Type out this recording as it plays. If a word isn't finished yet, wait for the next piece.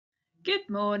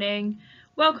Good morning.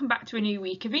 Welcome back to a new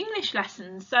week of English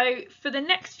lessons. So for the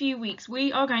next few weeks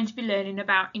we are going to be learning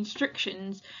about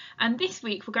instructions, and this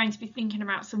week we're going to be thinking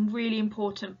about some really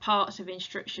important parts of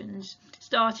instructions,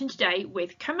 starting today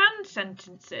with command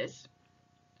sentences.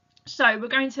 So we're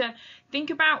going to think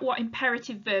about what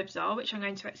imperative verbs are, which I'm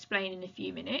going to explain in a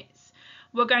few minutes.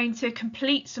 We're going to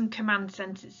complete some command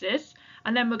sentences,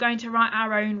 and then we're going to write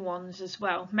our own ones as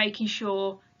well, making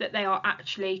sure that they are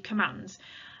actually commands.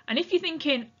 And if you're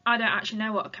thinking, I don't actually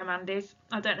know what a command is,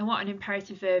 I don't know what an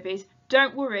imperative verb is,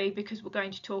 don't worry, because we're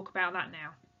going to talk about that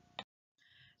now.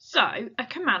 So, a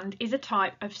command is a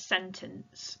type of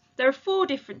sentence. There are 4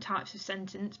 different types of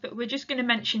sentence, but we're just going to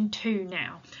mention 2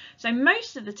 now. So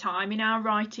most of the time in our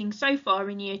writing so far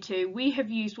in year 2, we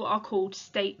have used what are called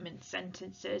statement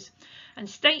sentences. And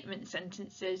statement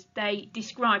sentences, they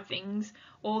describe things,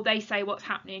 or they say what's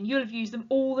happening. You'll have used them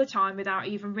all the time without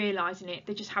even realising it.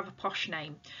 They just have a posh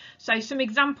name. So some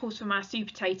examples from our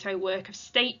Super Tato work of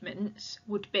statements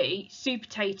would be Super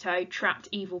Tato trapped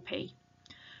evil P.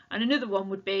 And another one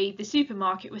would be the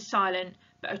supermarket was silent,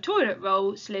 but a toilet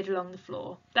roll slid along the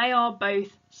floor. They are both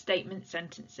statement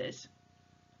sentences.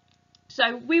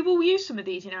 So we will use some of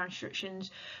these in our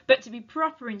instructions, but to be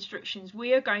proper instructions,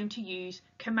 we are going to use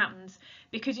commands,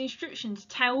 because instructions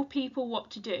tell people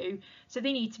what to do, so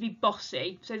they need to be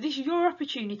bossy. So this is your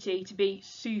opportunity to be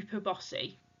super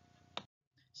bossy.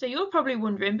 So you're probably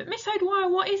wondering, but Miss O'Dwyer,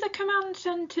 what is a command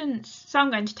sentence? So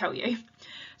I'm going to tell you.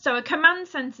 So a command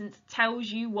sentence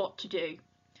tells you what to do,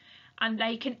 and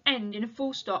they can end in a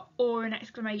full stop or an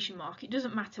exclamation mark. It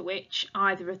doesn't matter which,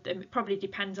 either of them. It probably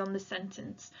depends on the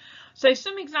sentence. So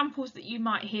some examples that you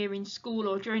might hear in school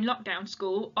or during lockdown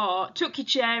school are tuck your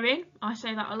chair in. I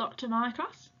say that a lot to my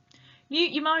class.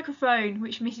 Mute your microphone,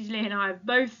 which Mrs. Lee and I have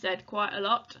both said quite a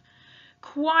lot.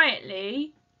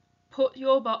 Quietly put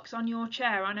your box on your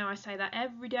chair. I know I say that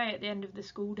every day at the end of the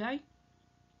school day.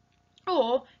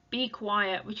 Or be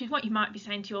quiet, which is what you might be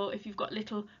saying to your, if you've got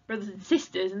little brothers and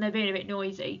sisters and they're being a bit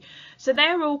noisy. So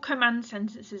they're all command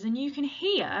sentences, and you can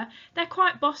hear they're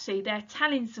quite bossy. They're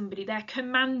telling somebody, they're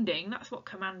commanding. That's what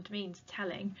command means,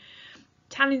 telling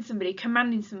somebody,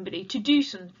 commanding somebody to do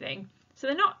something. So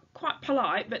they're not quite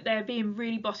polite, but they're being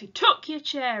really bossy. Tuck your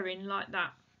chair in, like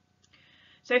that.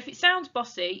 So if it sounds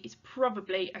bossy, it's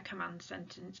probably a command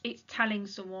sentence. It's telling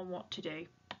someone what to do.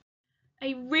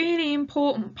 A really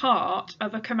important part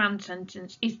of a command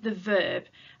sentence is the verb,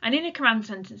 and in a command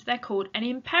sentence they're called an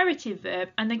imperative verb,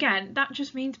 and again that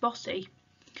just means bossy.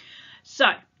 So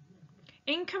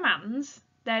in commands,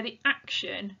 they're the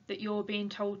action that you're being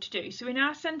told to do. So in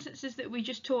our sentences that we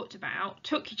just talked about,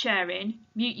 tuck your chair in,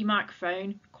 mute your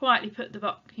microphone, quietly put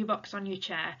your box on your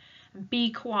chair, and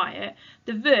be quiet,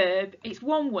 the verb is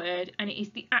one word and it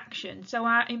is the action. So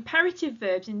our imperative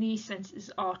verbs in these sentences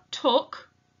are tuck,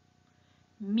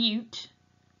 mute,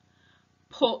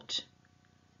 put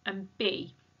and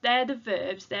be. They're the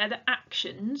verbs, they're the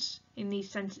actions in these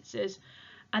sentences,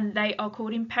 and they are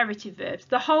called imperative verbs.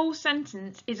 The whole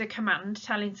sentence is a command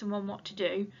telling someone what to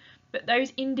do, but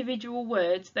those individual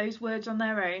words, those words on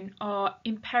their own, are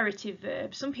imperative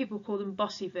verbs. Some people call them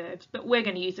bossy verbs, but we're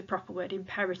going to use the proper word,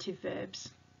 imperative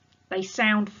verbs. They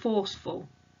sound forceful.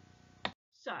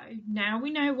 So now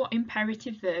we know what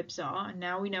imperative verbs are, and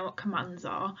now we know what commands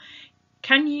are.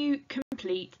 Can you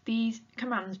complete these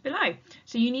commands below?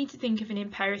 So you need to think of an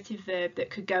imperative verb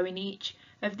that could go in each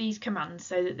of these commands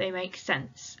so that they make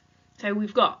sense. So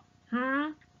we've got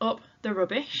up the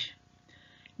rubbish.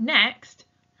 Next,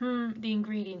 the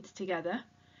ingredients together.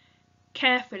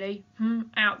 Carefully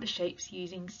out the shapes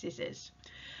using scissors.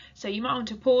 So you might want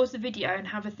to pause the video and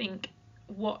have a think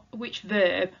which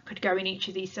verb could go in each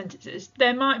of these sentences.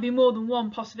 There might be more than one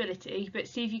possibility, but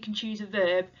see if you can choose a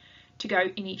verb to go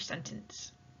in each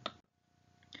sentence.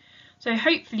 So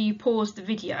hopefully you paused the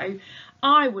video.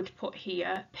 I would put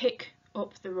here, pick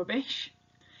up the rubbish.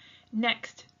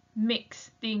 Next,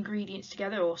 mix the ingredients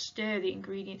together or stir the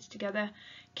ingredients together.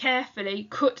 Carefully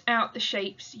cut out the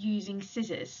shapes using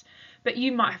scissors. But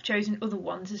you might have chosen other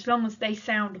ones. As long as they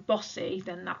sound bossy,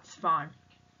 then that's fine.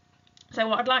 So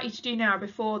what I'd like you to do now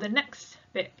before the next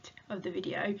bit of the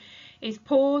video is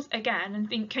pause again and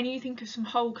think, can you think of some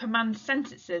whole command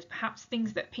sentences, perhaps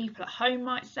things that people at home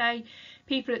might say,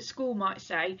 people at school might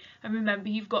say, and remember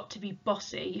you've got to be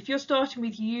bossy. If you're starting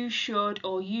with you should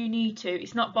or you need to,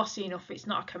 it's not bossy enough, it's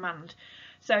not a command.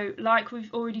 So like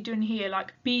we've already done here,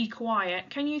 like be quiet,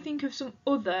 can you think of some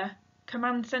other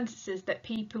command sentences that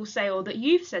people say or that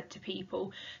you've said to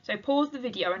people? So pause the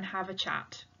video and have a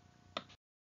chat.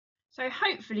 So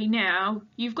hopefully now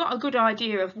you've got a good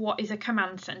idea of what is a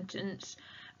command sentence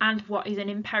and what is an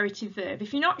imperative verb.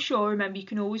 If you're not sure, remember you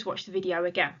can always watch the video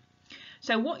again.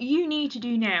 So what you need to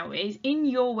do now is, in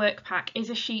your work pack is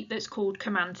a sheet that's called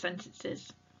command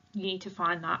sentences. You need to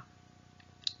find that.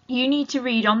 You need to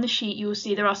read on the sheet, you will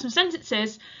see there are some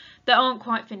sentences that aren't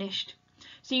quite finished.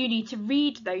 So you need to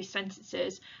read those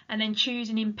sentences and then choose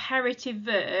an imperative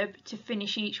verb to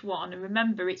finish each one. And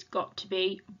remember, it's got to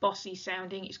be bossy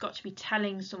sounding. It's got to be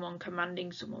telling someone,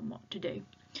 commanding someone what to do.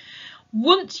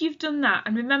 Once you've done that,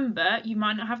 and remember, you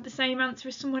might not have the same answer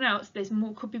as someone else.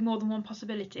 Could be more than one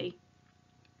possibility.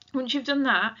 Once you've done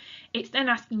that, it's then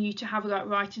asking you to have a go at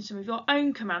writing some of your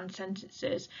own command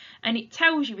sentences. And it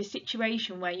tells you a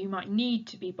situation where you might need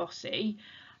to be bossy,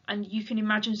 and you can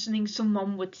imagine something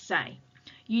someone would say.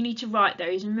 You need to write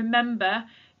those, and remember,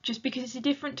 just because it's a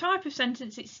different type of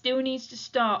sentence, it still needs to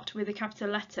start with a capital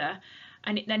letter,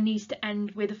 and it then needs to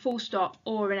end with a full stop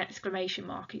or an exclamation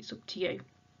mark. It's up to you.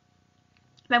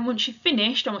 Then once you've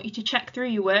finished, I want you to check through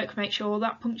your work, make sure all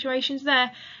that punctuation's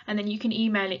there, and then you can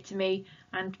email it to me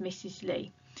and Mrs.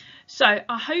 Lee. So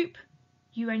I hope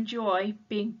you enjoy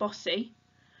being bossy,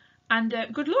 and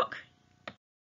good luck.